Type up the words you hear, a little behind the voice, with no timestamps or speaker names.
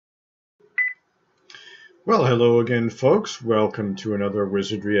Well, hello again, folks. Welcome to another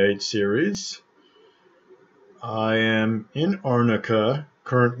Wizardry 8 series. I am in Arnica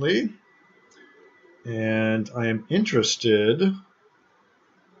currently, and I am interested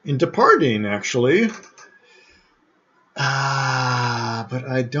in departing, actually. But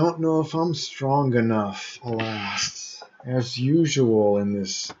I don't know if I'm strong enough, alas. As usual in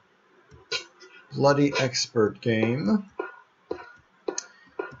this bloody expert game,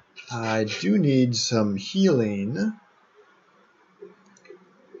 I do need some healing.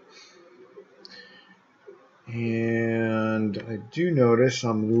 And I do notice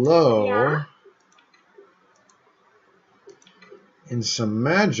I'm low in some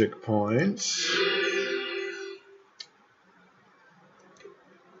magic points.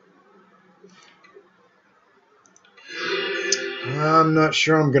 I'm not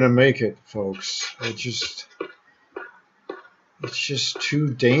sure I'm going to make it, folks. It's just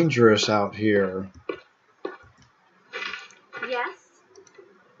too dangerous out here. Yes.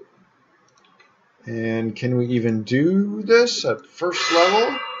 And can we even do this at first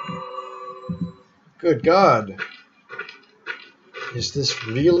level? Good God. Is this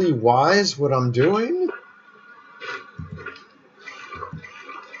really wise, what I'm doing?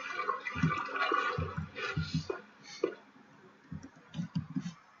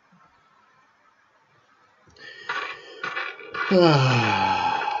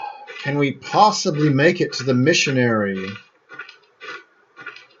 Can we possibly make it to the missionary?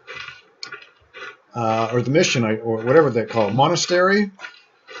 Or the mission, or whatever they call it, monastery?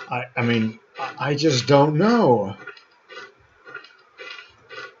 I mean, I just don't know.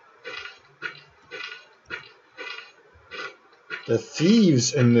 The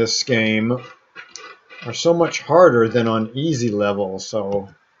thieves in this game are so much harder than on easy level, so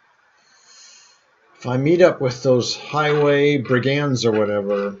if I meet up with those highway brigands or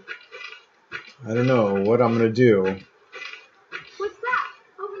whatever, I don't know what I'm going to do. What's that?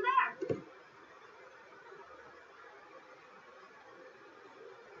 Over there.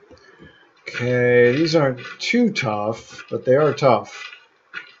 Okay, these aren't too tough, but they are tough.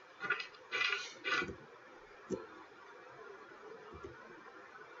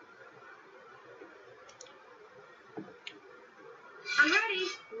 I'm ready.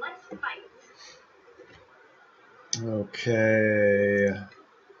 Let's fight. Okay.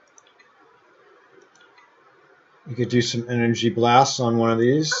 You could do some energy blasts on one of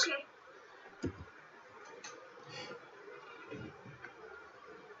these. Okay.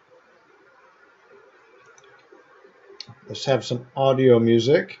 Let's have some audio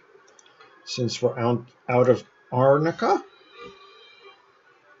music since we're out of Arnica.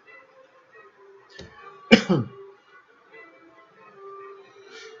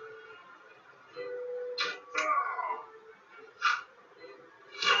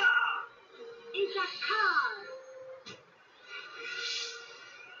 It's a car.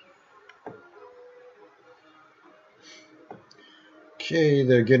 Okay,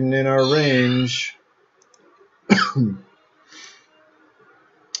 they're getting in our range.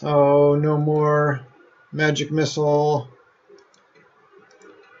 Oh, no more magic missile.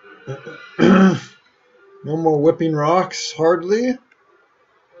 No more whipping rocks, hardly.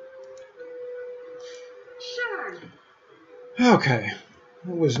 Sure. Okay,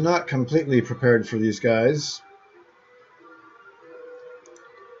 I was not completely prepared for these guys.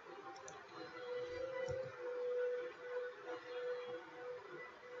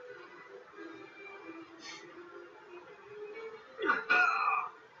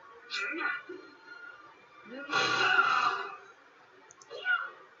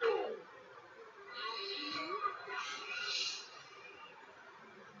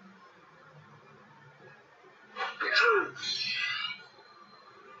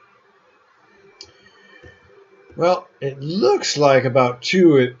 Well, it looks like about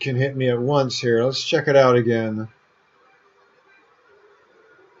two it can hit me at once here. Let's check it out again.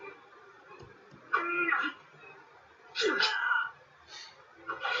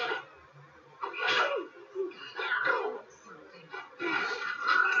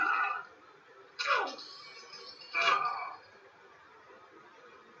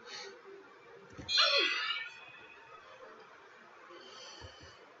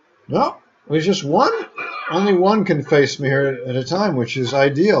 No, it was just one. Only one can face me here at a time, which is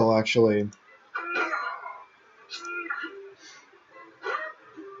ideal, actually.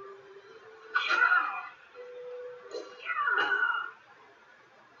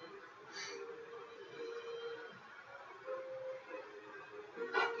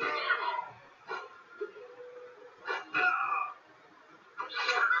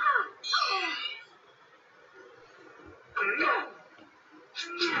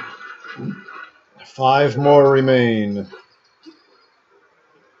 5 more remain.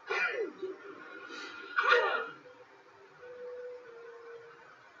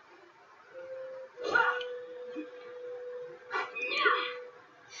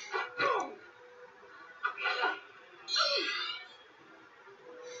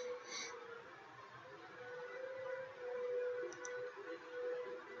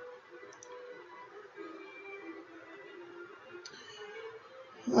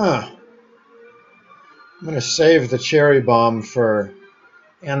 I'm going to save the cherry bomb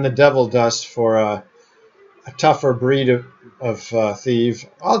and the devil dust for a tougher breed of thief.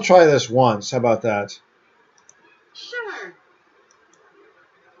 I'll try this once. How about that? Sure.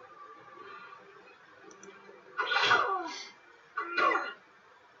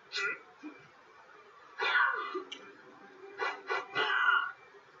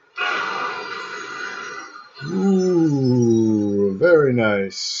 Ooh, very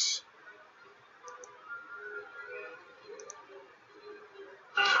nice.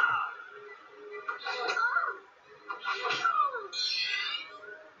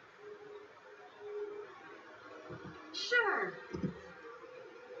 Sure.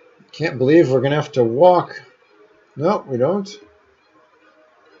 Can't believe we're going to have to walk. No, we don't.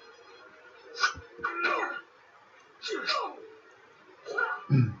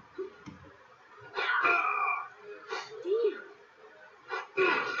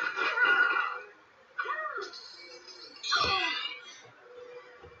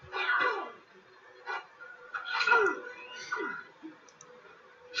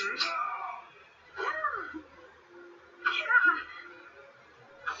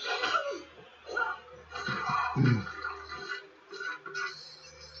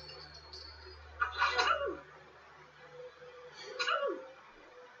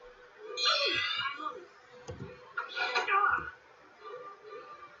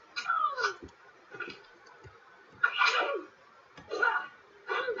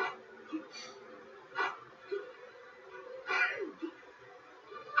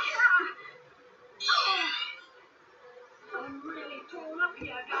 I'm really torn up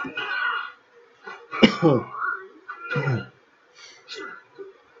here, guys.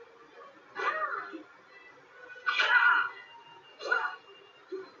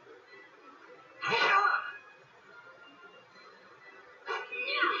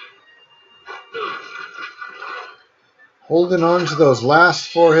 Holding on to those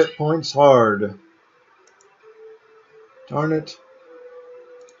last 4 hit points hard. Darn it.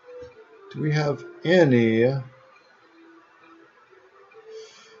 Do we have any?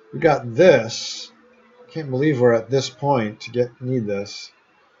 We got this. Can't believe we're at this point to need this.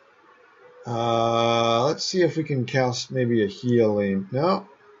 Let's see if we can cast maybe a healing. No.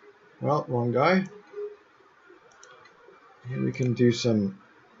 Well, wrong guy. Maybe we can do some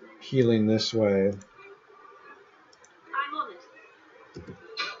healing this way. I'm on it. I'm on it.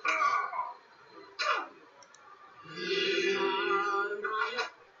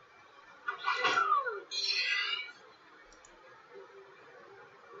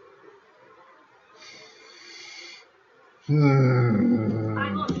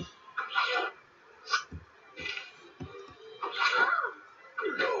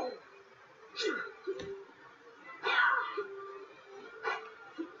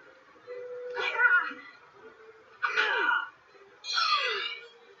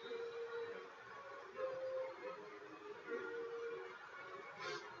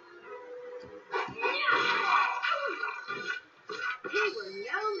 They were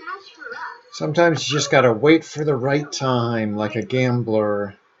no match for us. Sometimes you just gotta wait for the right time, like a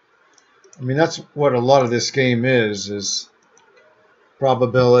gambler. I mean, that's what a lot of this game is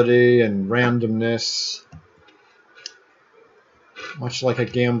probability and randomness, much like a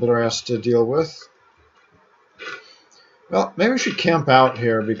gambler has to deal with. Well, maybe we should camp out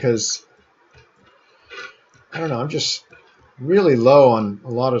here because, I don't know, I'm just really low on a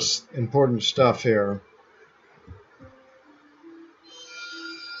lot of important stuff here.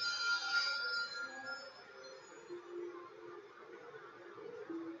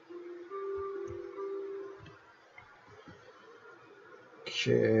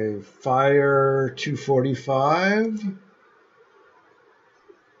 Okay, fire 245.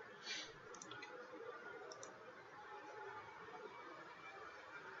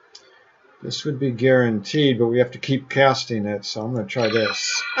 This would be guaranteed, but we have to keep casting it, so I'm going to try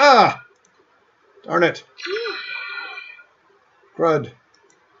this. Ah! Darn it. Crud.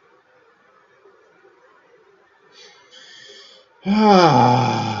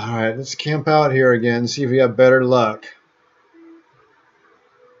 Ah, alright, let's camp out here again, see if we have better luck.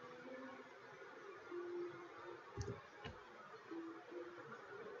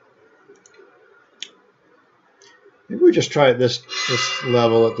 Maybe we just try it this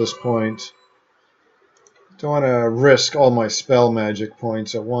level at this point. Don't want to risk all my spell magic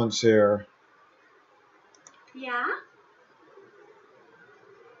points at once here. Yeah?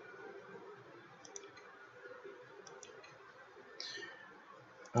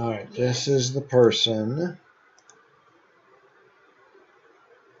 Alright, this is the person.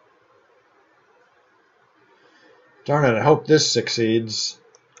 Darn it, I hope this succeeds.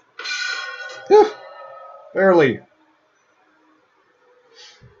 Whew, barely.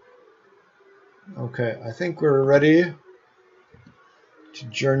 Okay, I think we're ready to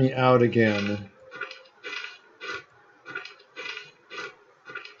journey out again.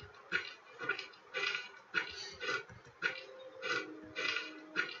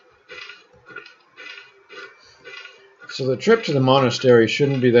 So the trip to the monastery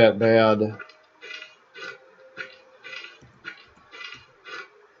shouldn't be that bad.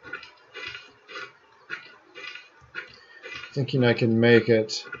 Thinking I can make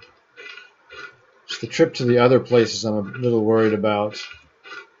it. It's the trip to the other places I'm a little worried about.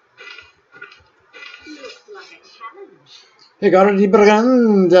 Looks like a challenge. Hey, got the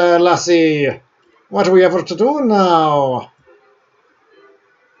brand, lassie. What are we ever to do now?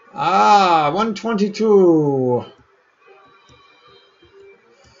 Ah, 122.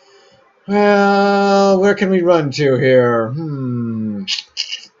 Well, where can we run to here?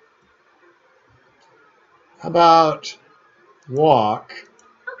 How about walk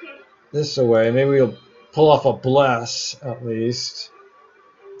Okay. this away? Maybe we'll pull off a bless at least.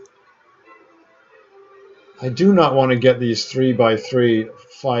 I do not want to get these 3x3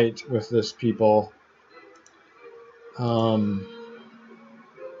 fight with this people. I'm on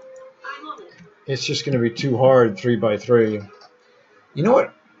it. It's just going to be too hard 3x3. You know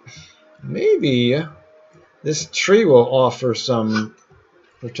what? Maybe this tree will offer some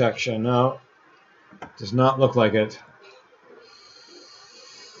protection. No, does not look like it.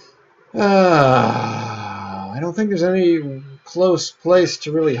 I don't think there's any close place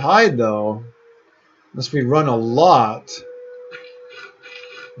to really hide, though. Unless we run a lot,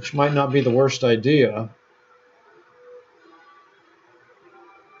 which might not be the worst idea.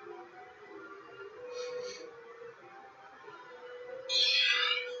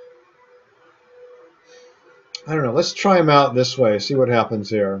 I don't know. Let's try them out this way, see what happens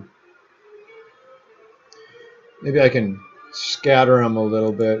here. Maybe I can scatter them a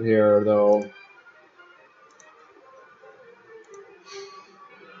little bit here, though.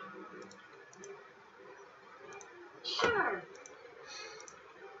 Sure.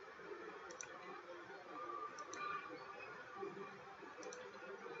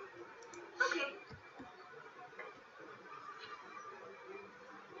 Okay.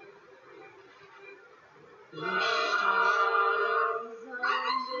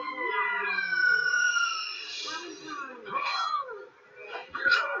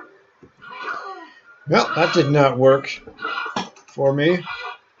 Well, that did not work for me.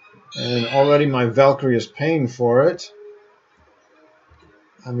 And already my Valkyrie is paying for it.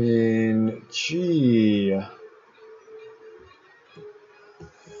 I mean, gee.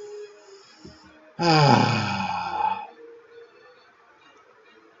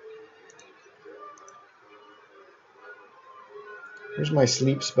 Where's my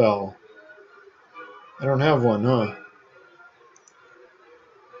sleep spell? I don't have one, huh?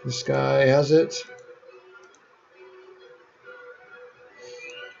 This guy has it.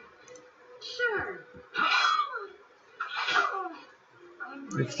 Sure.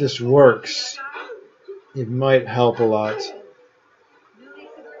 If this works, it might help a lot.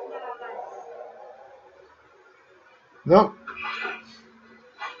 Nope.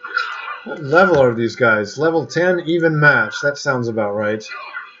 What level are these guys? Level 10, even match. That sounds about right.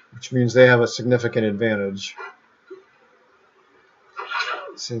 Which means they have a significant advantage.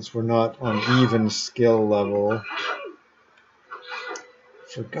 Since we're not on even skill level.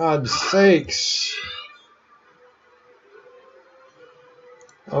 For God's sakes.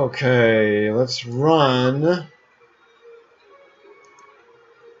 Okay, let's run.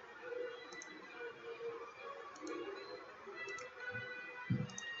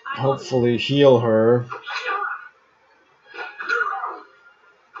 Hopefully heal her.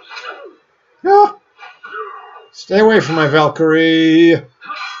 Ah! Stay away from my Valkyrie.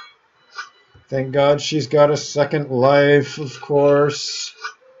 Thank God she's got a second life, of course.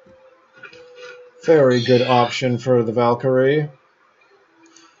 Very good option for the Valkyrie.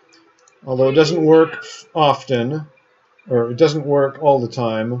 Although it doesn't work often, or it doesn't work all the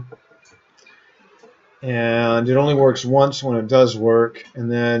time. And it only works once when it does work,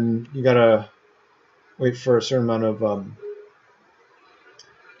 and then you gotta wait for a certain amount of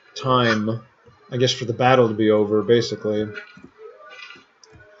time I guess for the battle to be over, basically.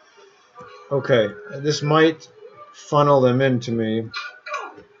 Okay, this might funnel them into me.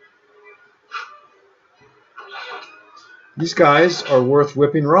 These guys are worth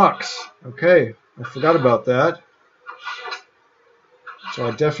whipping rocks. Okay, I forgot about that. So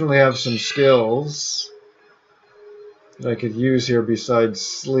I definitely have some skills that I could use here besides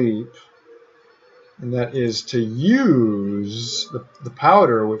sleep. And that is to use the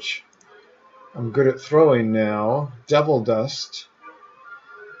powder, which I'm good at throwing now. Devil Dust.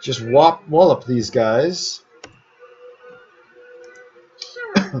 Just wallop these guys.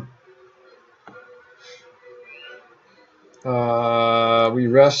 We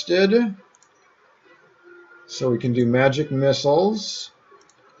rested. So we can do magic missiles.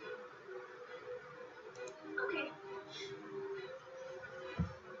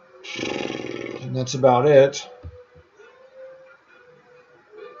 And that's about it.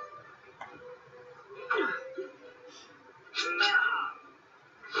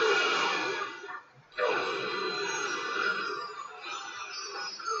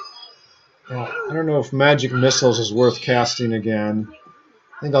 Well, I don't know if magic missiles is worth casting again.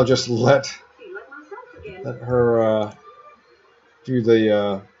 I think I'll just let her do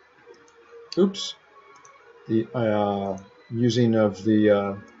the the using of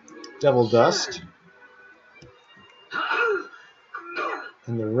the devil dust,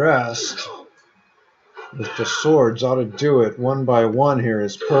 and the rest with the swords ought to do it one by one. Here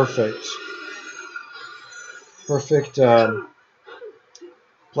is perfect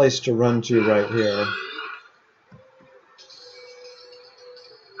place to run to right here.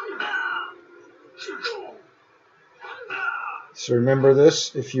 So remember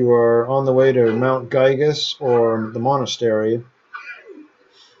this if you are on the way to Mount Gygus or the monastery.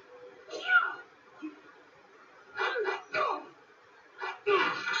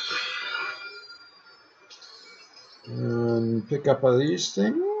 And pick up these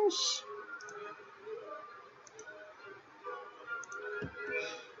things.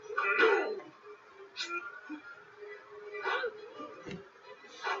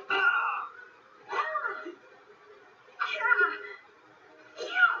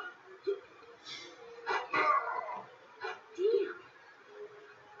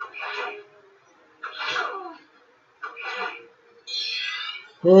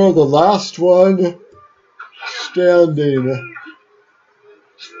 Oh, the last one standing.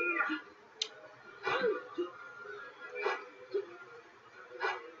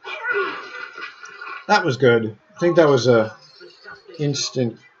 That was good. I think that was a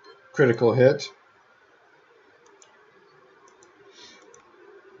instant critical hit.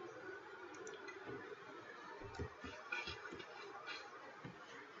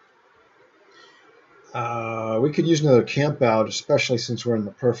 We could use another camp out, especially since we're in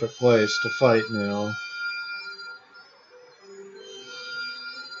the perfect place to fight now.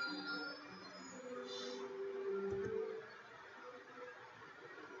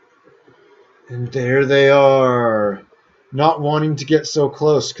 And there they are, not wanting to get so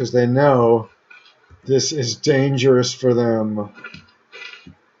close because they know this is dangerous for them.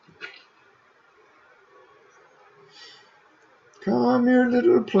 Come here,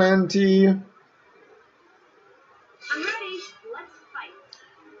 little planty. I'm ready. Let's fight.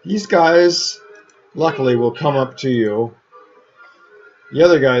 These guys, luckily, will come up to you. The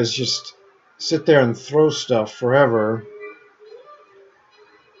other guys just sit there and throw stuff forever.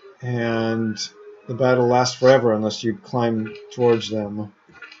 And the battle lasts forever unless you climb towards them.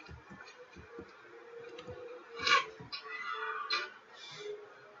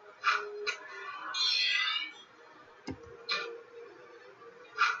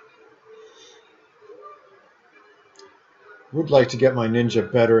 Would like to get my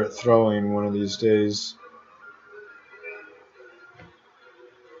ninja better at throwing one of these days.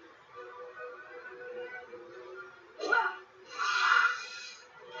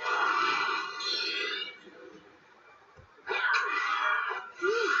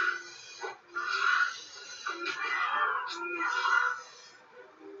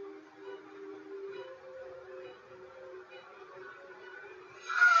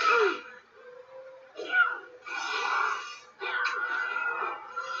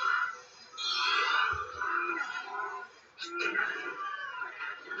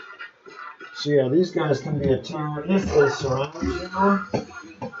 So yeah, these guys can be a terror if they surround you,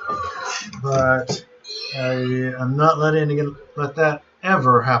 but I'm not let that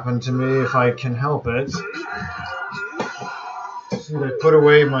ever happen to me if I can help it. See, they put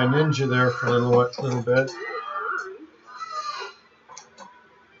away my ninja there for a little bit.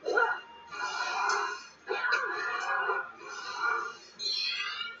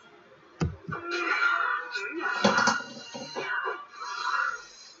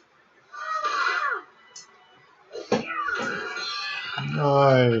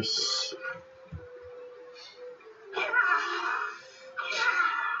 Nice.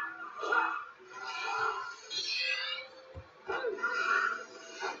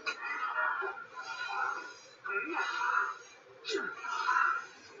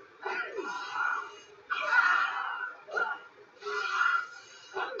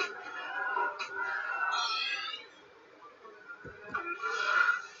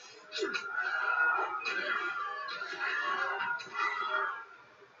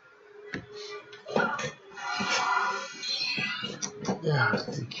 Yeah,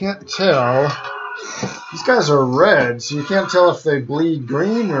 you can't tell. These guys are red, so you can't tell if they bleed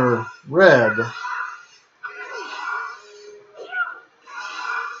green or red.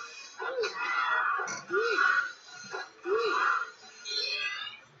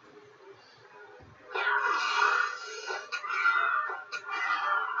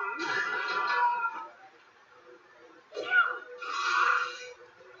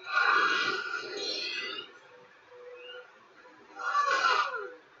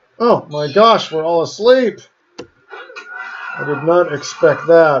 Oh my gosh, we're all asleep. I did not expect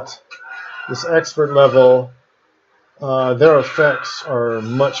that. This expert level, their effects are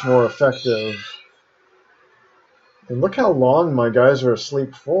much more effective. And look how long my guys are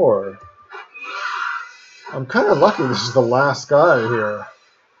asleep for. I'm kind of lucky this is the last guy here.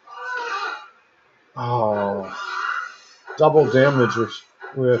 Oh, double damage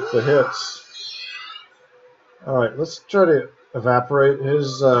with the hits. Alright, let's try to evaporate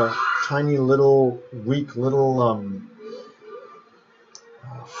his tiny little, weak little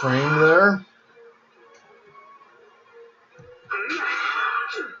frame there.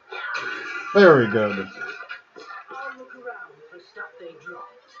 Very good. I'll look around for stuff they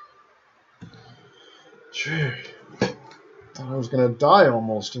dropped. Gee, thought I was going to die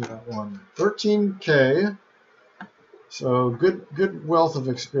almost in that one. 13k, so good wealth of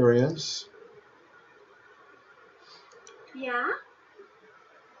experience. Yeah?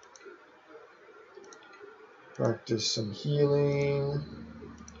 Practice some healing.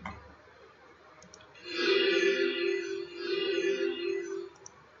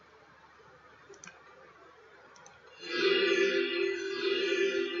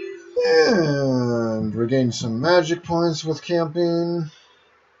 And regain some magic points with camping.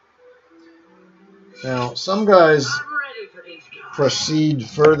 Now, some guys I'm ready for these guys. proceed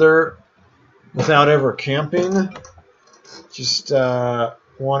further without ever camping, just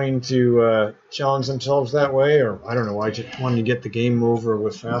wanting to challenge themselves that way, or I don't know, I just wanted to get the game over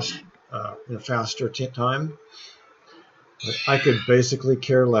with in a faster time. But I could basically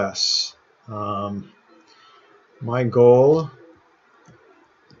care less. My goal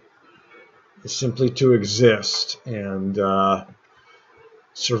is simply to exist and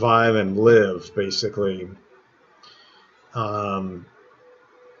survive and live, basically. And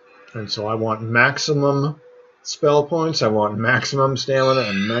so I want maximum spell points, I want maximum stamina,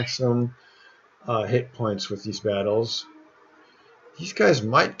 and maximum hit points with these battles. These guys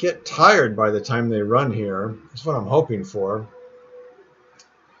might get tired by the time they run here. That's what I'm hoping for.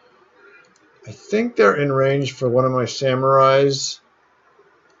 I think they're in range for one of my samurai's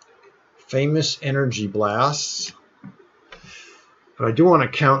famous energy blasts. But I do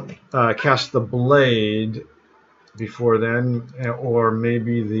want to cast the blade before then, or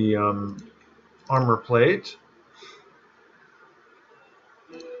maybe the armor plate.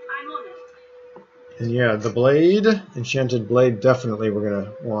 I'm on it. And yeah, the blade, enchanted blade, definitely we're going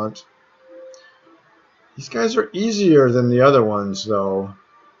to want. These guys are easier than the other ones, though.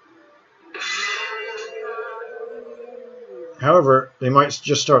 However, they might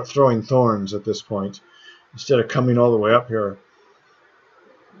just start throwing thorns at this point, instead of coming all the way up here.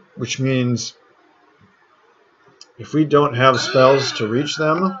 Which means, if we don't have spells to reach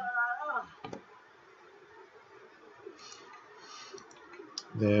them,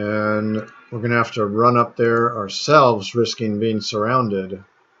 then we're going to have to run up there ourselves, risking being surrounded.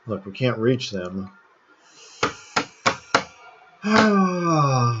 Look, we can't reach them.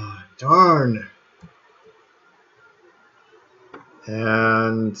 Ah, darn.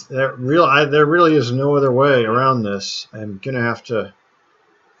 And there really is no other way around this. I'm going to have to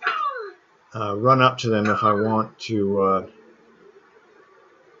run up to them if I want to. Or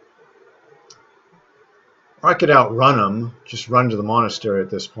I could outrun them, just run to the monastery at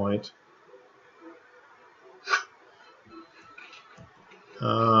this point.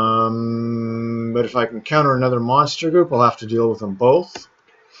 But if I can counter another monster group, I'll have to deal with them both.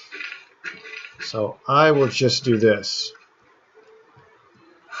 So I will just do this.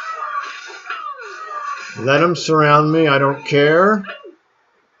 Let them surround me, I don't care.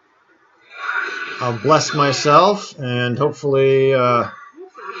 I'll bless myself and hopefully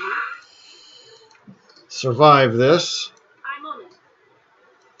survive this. I'm on it.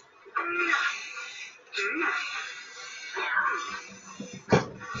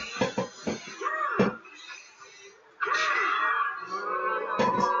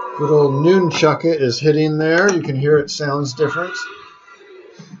 Good old Noonchucket is hitting there. You can hear it sounds different.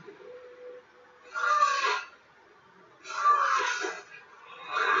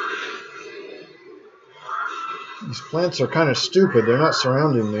 These plants are kind of stupid. They're not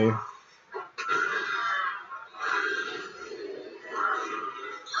surrounding me.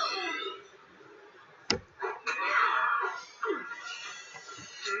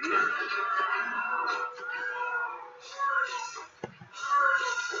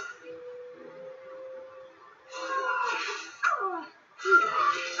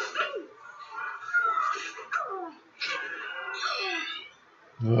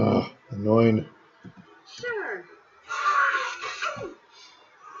 Ugh, annoying. Sure.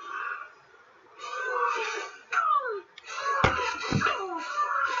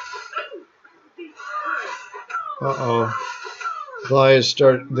 Uh-oh. Vi is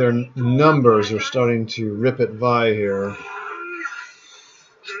their numbers are starting to rip at Vi here.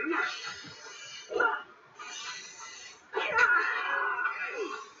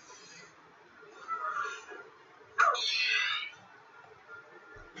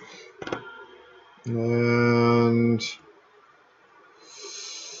 And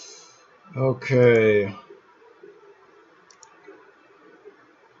okay.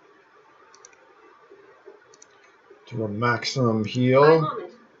 Do a maximum heal. I'm on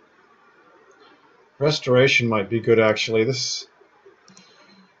it. Restoration might be good actually. This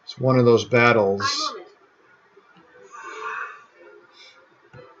is one of those battles I'm on it.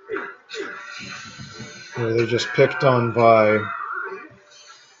 where they just picked on Vi.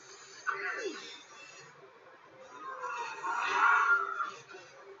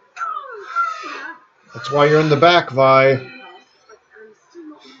 That's why you're in the back, Vi. But I'm still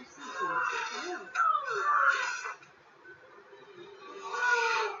not in the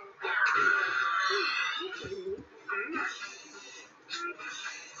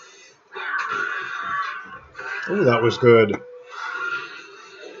sequence. Ooh, that was good.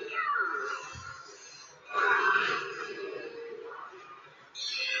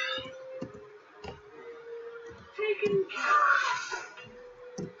 Taken care of.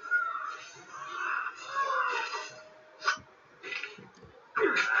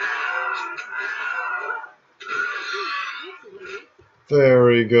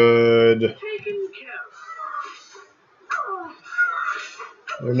 Very good. Taken care of.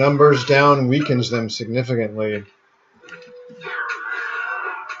 Their numbers down weakens them significantly. I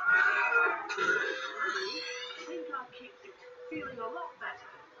think I kicked it. Feeling a lot better.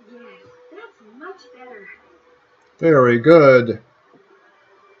 Yes, that's much better. Very good.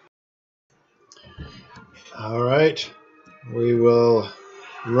 All right. We will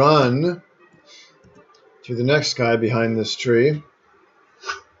run to the next guy behind this tree.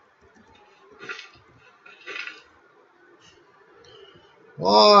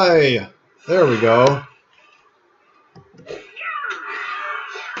 Why? There we go.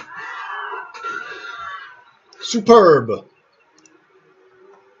 Superb.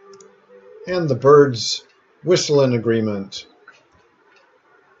 And the birds whistle in agreement.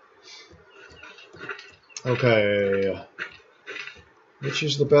 Okay. Which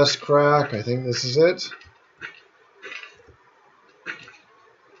is the best crack? I think this is it.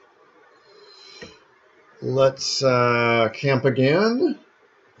 Let's camp again.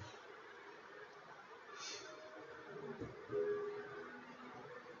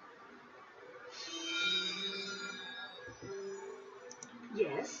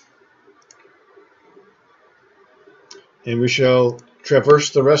 Yes. And we shall traverse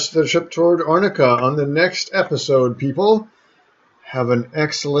the rest of the trip toward Arnica on the next episode, people. Have an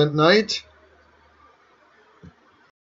excellent night.